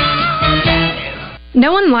Slim Chickens.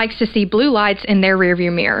 No one likes to see blue lights in their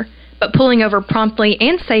rearview mirror, but pulling over promptly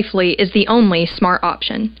and safely is the only smart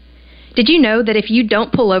option. Did you know that if you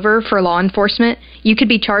don't pull over for law enforcement, you could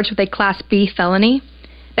be charged with a Class B felony?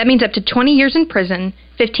 That means up to 20 years in prison,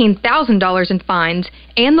 $15,000 in fines,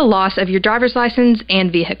 and the loss of your driver's license and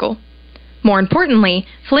vehicle. More importantly,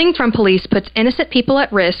 fleeing from police puts innocent people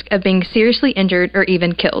at risk of being seriously injured or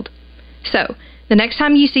even killed. So, the next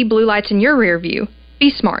time you see blue lights in your rear view, be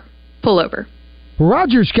smart. Pull over.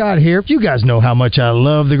 Roger Scott here. You guys know how much I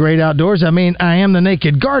love the great outdoors. I mean, I am the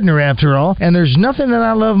naked gardener after all, and there's nothing that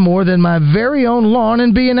I love more than my very own lawn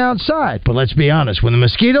and being outside. But let's be honest, when the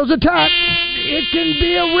mosquitoes attack, it can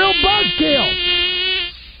be a real buzzkill.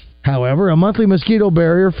 However, a monthly mosquito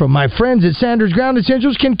barrier from my friends at Sanders Ground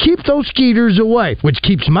Essentials can keep those skeeters away, which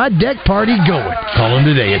keeps my deck party going. Call them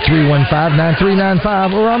today at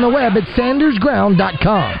 315-9395 or on the web at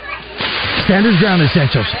sandersground.com. Sanders Ground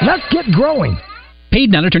Essentials. Let's get growing. Paid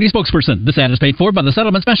non-attorney spokesperson. This ad is paid for by the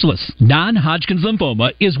settlement specialists. Non-Hodgkin's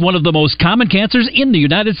lymphoma is one of the most common cancers in the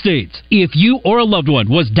United States. If you or a loved one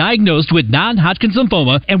was diagnosed with non-Hodgkin's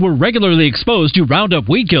lymphoma and were regularly exposed to Roundup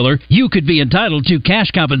weed killer, you could be entitled to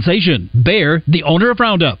cash compensation. Bayer, the owner of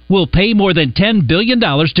Roundup, will pay more than $10 billion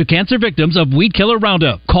to cancer victims of weed killer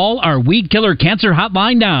Roundup. Call our weed killer cancer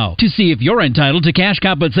hotline now to see if you're entitled to cash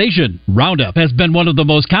compensation. Roundup has been one of the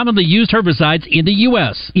most commonly used herbicides in the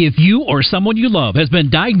U.S. If you or someone you love has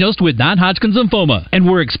been diagnosed with non-Hodgkin's lymphoma and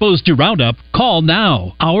were exposed to Roundup, call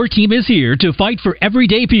now. Our team is here to fight for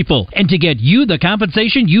everyday people and to get you the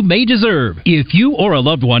compensation you may deserve. If you or a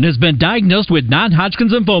loved one has been diagnosed with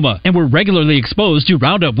non-Hodgkin's lymphoma and were regularly exposed to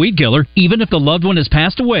Roundup weed killer, even if the loved one has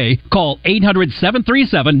passed away, call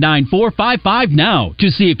 800-737-9455 now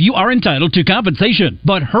to see if you are entitled to compensation.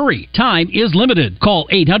 But hurry, time is limited. Call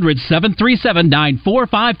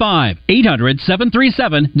 800-737-9455.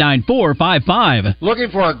 800-737-9455. Looking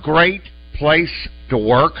for a great place to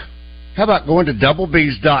work? How about going to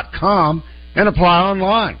doublebees.com and apply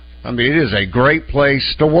online? I mean, it is a great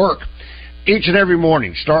place to work. Each and every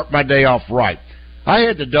morning, start my day off right. I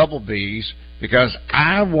head to Double B's because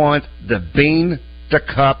I want the bean to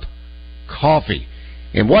cup coffee.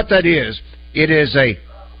 And what that is, it is a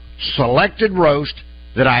selected roast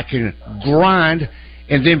that I can grind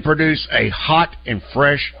and then produce a hot and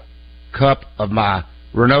fresh cup of my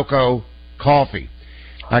Renoco coffee.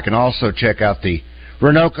 I can also check out the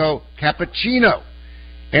Renoco Cappuccino.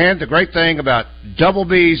 And the great thing about Double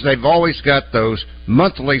B's, they've always got those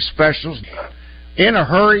monthly specials. In a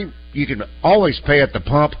hurry, you can always pay at the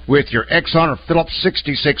pump with your Exxon or Phillips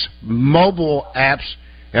 66 mobile apps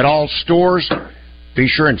at all stores. Be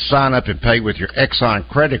sure and sign up and pay with your Exxon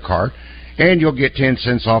credit card, and you'll get 10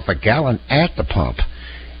 cents off a gallon at the pump.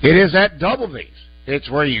 It is at Double B's. It's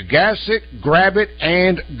where you gas it, grab it,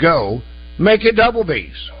 and go. Make it Double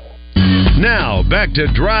B's. Now, back to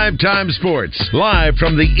Drive Time Sports, live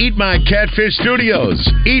from the Eat My Catfish studios.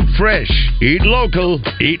 Eat fresh, eat local,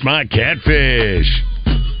 eat my catfish.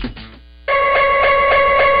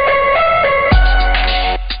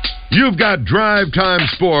 You've got Drive Time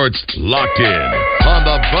Sports locked in on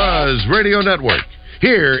the Buzz Radio Network.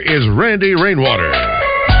 Here is Randy Rainwater.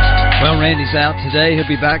 Well, Randy's out today. He'll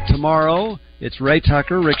be back tomorrow. It's Ray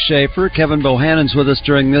Tucker, Rick Shaeffer, Kevin Bohannon's with us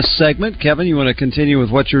during this segment. Kevin, you want to continue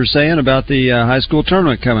with what you were saying about the high school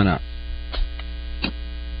tournament coming up?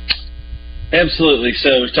 Absolutely.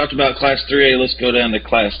 So we talked about Class 3A. Let's go down to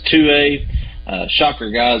Class 2A.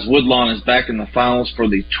 Shocker, guys. Woodlawn is back in the finals for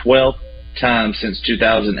the 12th time since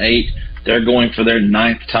 2008. They're going for their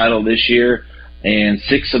 9th title this year. and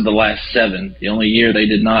 6 of the last 7. The only year they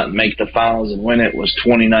did not make the finals and win it was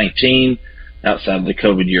 2019, outside of the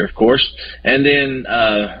COVID year, of course. And then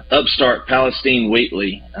upstart Palestine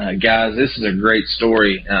Wheatley. Guys, this is a great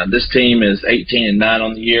story. This team is 18-9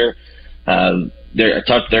 on the year. I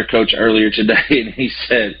talked to their coach earlier today, and he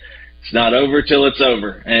said, it's not over till it's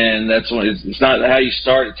over. And that's what it's not how you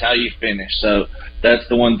start, it's how you finish. So that's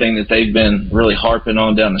the one thing that they've been really harping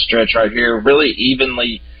on down the stretch right here. Really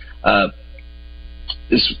evenly,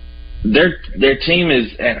 their team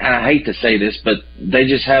is, and I hate to say this, but they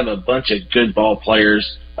just have a bunch of good ball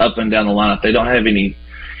players up and down the lineup. They don't have any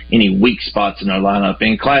weak spots in their lineup.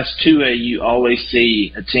 In Class 2A, you always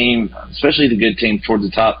see a team, especially the good team towards the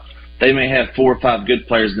top, they may have 4 or 5 good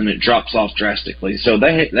players, then it drops off drastically. So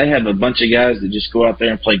they have a bunch of guys that just go out there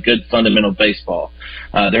and play good fundamental baseball.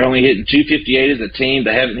 They're only hitting .258 as a team.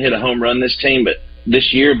 They haven't hit a home run this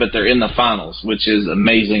year, but they're in the finals, which is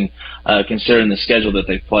amazing considering the schedule that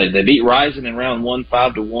they've played. They beat Rising in round 1,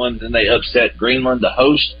 5-1. Then they upset Greenland, the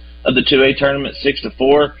host of the 2A tournament,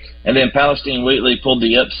 6-4. And then Palestine Wheatley pulled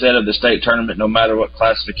the upset of the state tournament no matter what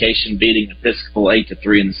classification, beating Episcopal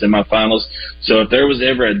 8-3 in the semifinals. So if there was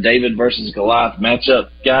ever a David versus Goliath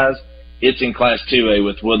matchup, guys, it's in Class 2A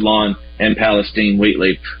with Woodlawn and Palestine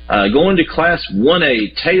Wheatley. Going to Class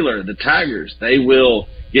 1A, Taylor, the Tigers, they will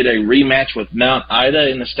get a rematch with Mount Ida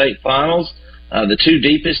in the state finals. The 2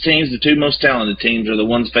 deepest teams, the 2 most talented teams, are the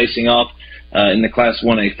ones facing off in the Class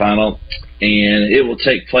 1A final. And it will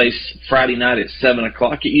take place Friday night at 7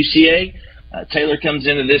 o'clock at UCA. Taylor comes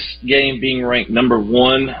into this game being ranked number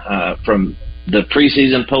 1 from the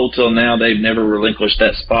preseason poll till now. They've never relinquished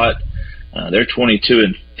that spot. They're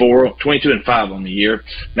 22-5 on the year.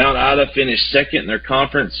 Mount Ida finished second in their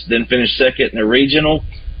conference, then finished second in their regional.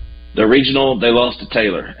 The regional, they lost to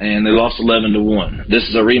Taylor, and they lost 11-1. This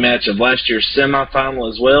is a rematch of last year's semifinal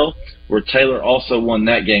as well, where Taylor also won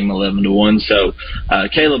that game 11-1. So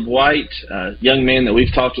Caleb White, young man that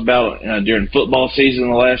we've talked about during football season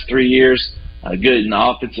the last 3 years, good in the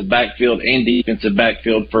offensive backfield and defensive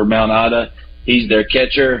backfield for Mount Ida. He's their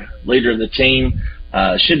catcher, leader of the team.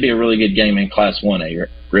 Should be a really good game in Class 1A,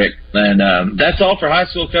 Rick. And that's all for high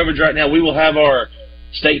school coverage right now. We will have our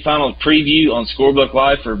state final preview on Scorebook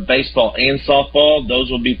Live for baseball and softball.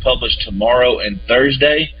 Those will be published tomorrow and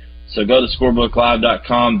Thursday. So go to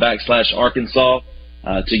scorebooklive.com/Arkansas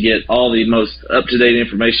to get all the most up-to-date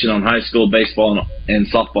information on high school baseball and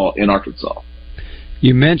softball in Arkansas.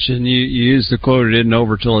 You mentioned, you used the quote, it isn't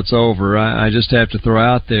over till it's over. I just have to throw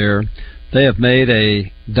out there, they have made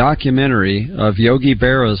a documentary of Yogi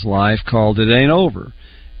Berra's life called It Ain't Over.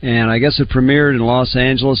 And I guess it premiered in Los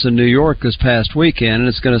Angeles and New York this past weekend, and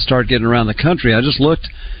it's going to start getting around the country. I just looked.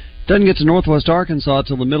 It doesn't get to Northwest Arkansas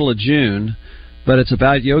until the middle of June, but it's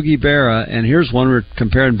about Yogi Berra. And here's one, we're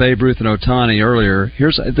comparing Babe Ruth and Ohtani earlier.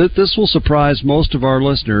 This will surprise most of our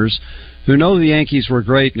listeners who know the Yankees were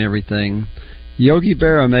great and everything. Yogi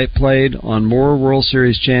Berra played on more World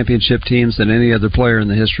Series championship teams than any other player in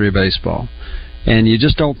the history of baseball. And you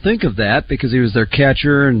just don't think of that because he was their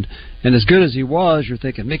catcher, and as good as he was, you're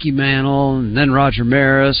thinking Mickey Mantle and then Roger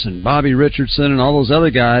Maris and Bobby Richardson and all those other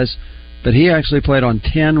guys, but he actually played on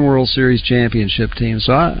 10 World Series championship teams.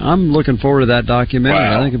 So I'm looking forward to that documentary.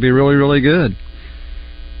 Wow. I think it'd be really, really good.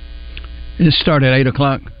 It started at 8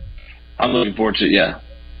 o'clock. I'm looking forward to it, yeah.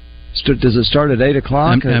 Does it start at 8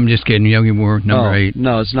 o'clock? I'm just kidding. Yogi wore number 8.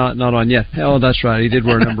 No, it's not on yet. Oh, that's right. He did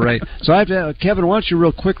wear number 8. So I have to, Kevin, why don't you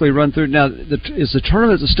real quickly run through now? Is the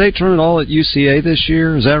tournament, the state tournament, all at UCA this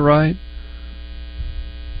year? Is that right?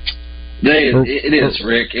 It is,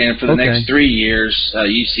 Rick. And for the next 3 years,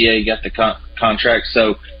 UCA got the contract.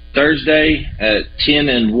 So Thursday at 10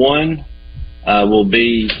 and 1 will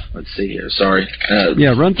be. Let's see here. Sorry.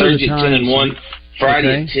 Run through Thursday the at 10 and 1.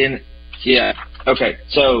 Friday at 10. Yeah. Okay.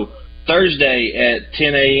 So Thursday at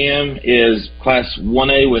 10 a.m. is Class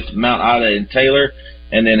 1A with Mount Ida and Taylor.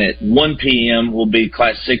 And then at 1 p.m. will be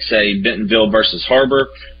Class 6A, Bentonville versus Harbor.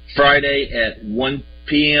 Friday at 1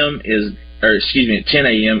 p.m. at 10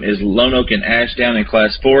 a.m. is Lone Oak and Ashdown in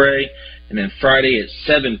Class 4A. And then Friday at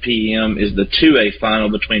 7 p.m. is the 2A final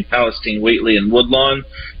between Palestine Wheatley and Woodlawn.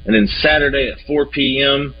 And then Saturday at 4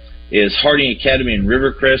 p.m. is Harding Academy and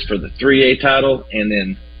Rivercrest for the 3A title. And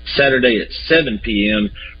then Saturday at 7 p.m.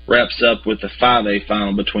 wraps up with the 5A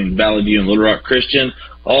final between Valley View and Little Rock Christian.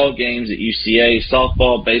 All games at UCA,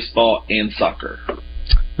 softball, baseball, and soccer.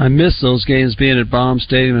 I miss those games being at Baum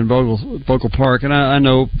Stadium in Bogle Park, and I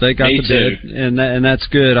know they got the bid, and that's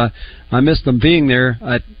good. I miss them being there.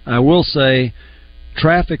 I will say,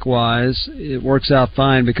 traffic-wise, it works out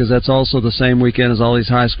fine because that's also the same weekend as all these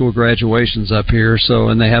high school graduations up here. So,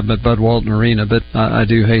 and they have them at Bud Walton Arena, but I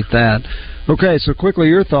do hate that. Okay, so quickly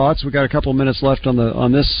your thoughts. We've got a couple of minutes left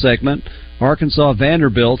on this segment. Arkansas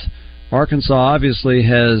Vanderbilt. Arkansas obviously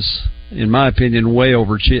has, in my opinion, way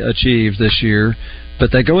overachieved this year,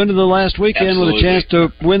 but they go into the last weekend with a chance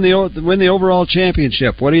to win the overall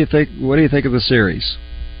championship. What do you think? What do you think of the series?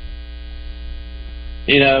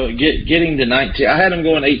 Getting to 19, I had them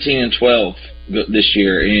going 18-12 this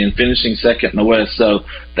year and finishing second in the West. So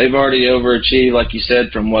they've already overachieved, like you said,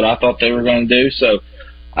 from what I thought they were going to do. So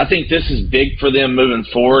I think this is big for them moving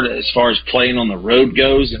forward as far as playing on the road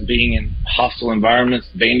goes and being in hostile environments.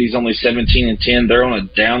 Vandy's only 17-10. They're on a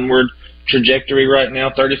downward trajectory right now,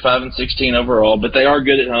 35-16 overall, but they are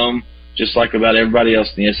good at home, just like about everybody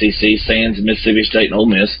else in the SEC, sans Mississippi State and Ole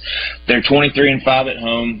Miss. They're 23-5 at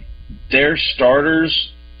home. Their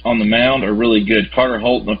starters on the mound are really good. Carter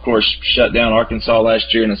Holton, of course, shut down Arkansas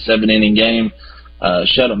last year in a 7-inning game,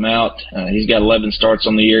 shut them out. He's got 11 starts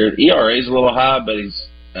on the year. ERA is a little high, but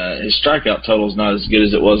his strikeout total is not as good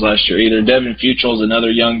as it was last year either. Devin Futrell is another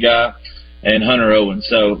young guy, and Hunter Owen.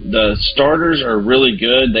 So the starters are really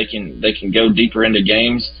good. They can go deeper into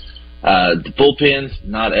games. The bullpen's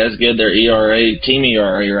not as good. Their team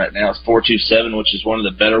ERA right now is 4.27, which is one of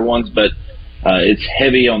the better ones, but it's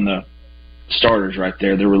heavy on the starters right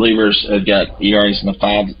there. The relievers have got ERAs in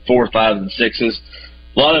the 4, 5, and 6s.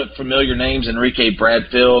 A lot of familiar names. Enrique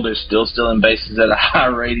Bradfield is still stealing bases at a high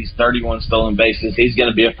rate. He's 31 stolen bases. He's going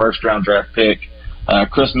to be a first-round draft pick.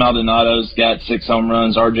 Chris Maldonado's got 6 home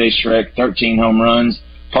runs. R.J. Schreck, 13 home runs.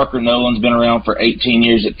 Parker Nolan's been around for 18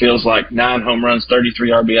 years. It feels like 9 home runs,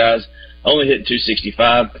 33 RBIs, only hit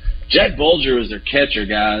 265. Jack Bolger was their catcher,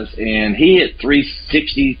 guys, and he hit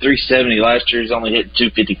 360, 370 last year. He's only hit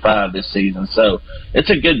 255 this season. So it's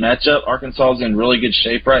a good matchup. Arkansas is in really good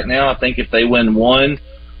shape right now. I think if they win 1,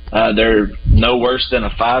 they're no worse than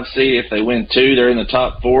a 5 seed. If they win 2, they're in the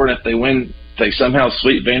top 4. And if they somehow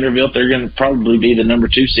sweep Vanderbilt, they're going to probably be the number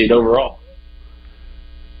 2 seed overall.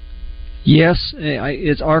 Yes,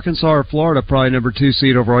 it's Arkansas or Florida, probably number 2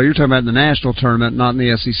 seed overall. You're talking about in the national tournament, not in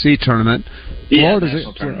the SEC tournament. Yeah,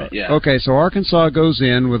 national tournament, yeah. Okay, so Arkansas goes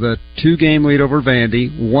in with a 2-game lead over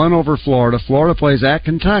Vandy, 1 over Florida. Florida plays at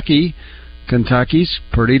Kentucky. Kentucky's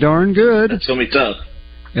pretty darn good. That's going to be tough.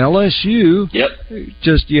 LSU, yep.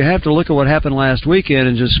 Just you have to look at what happened last weekend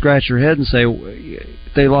and just scratch your head and say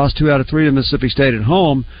they lost 2 out of 3 to Mississippi State at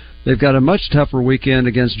home. They've got a much tougher weekend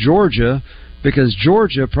against Georgia, because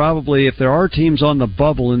Georgia probably, if there are teams on the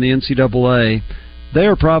bubble in the NCAA, they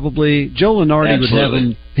are probably, Joe Lunardi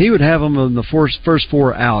would have them in the first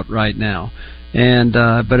 4 out right now. And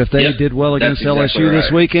but if they did well against LSU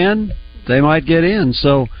this weekend, they might get in.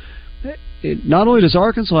 So not only does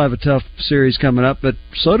Arkansas have a tough series coming up, but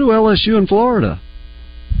so do LSU and Florida.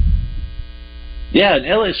 Yeah, and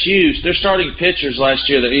LSU, their starting pitchers last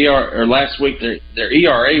year, last week, their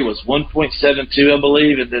ERA was 1.72, I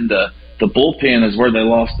believe, and then the bullpen is where they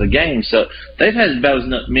lost the game. So they've had about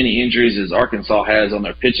as many injuries as Arkansas has on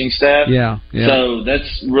their pitching staff. Yeah. So that's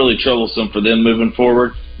really troublesome for them moving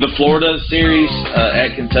forward. The Florida series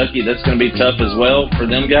at Kentucky, that's going to be tough as well for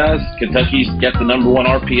them guys. Kentucky's got the number 1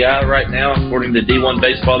 RPI right now, according to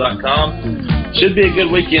D1Baseball.com. Should be a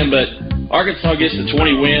good weekend, but Arkansas gets to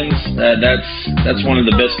 20 wins. That's one of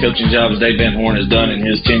the best coaching jobs Dave Van Horn has done in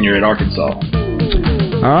his tenure at Arkansas.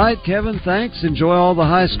 All right, Kevin, thanks. Enjoy all the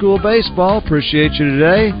high school baseball. Appreciate you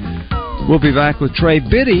today. We'll be back with Trey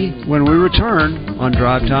Biddy when we return on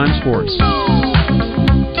Drive Time Sports.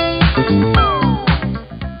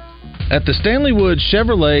 At the Stanley Wood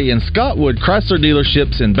Chevrolet and Scott Wood Chrysler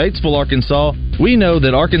dealerships in Batesville, Arkansas, we know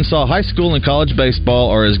that Arkansas high school and college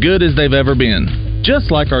baseball are as good as they've ever been.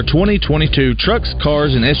 Just like our 2022 trucks,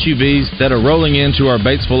 cars, and SUVs that are rolling into our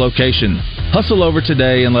Batesville location. Hustle over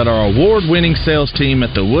today and let our award-winning sales team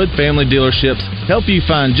at the Wood family dealerships help you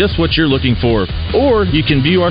find just what you're looking for. Or you can view our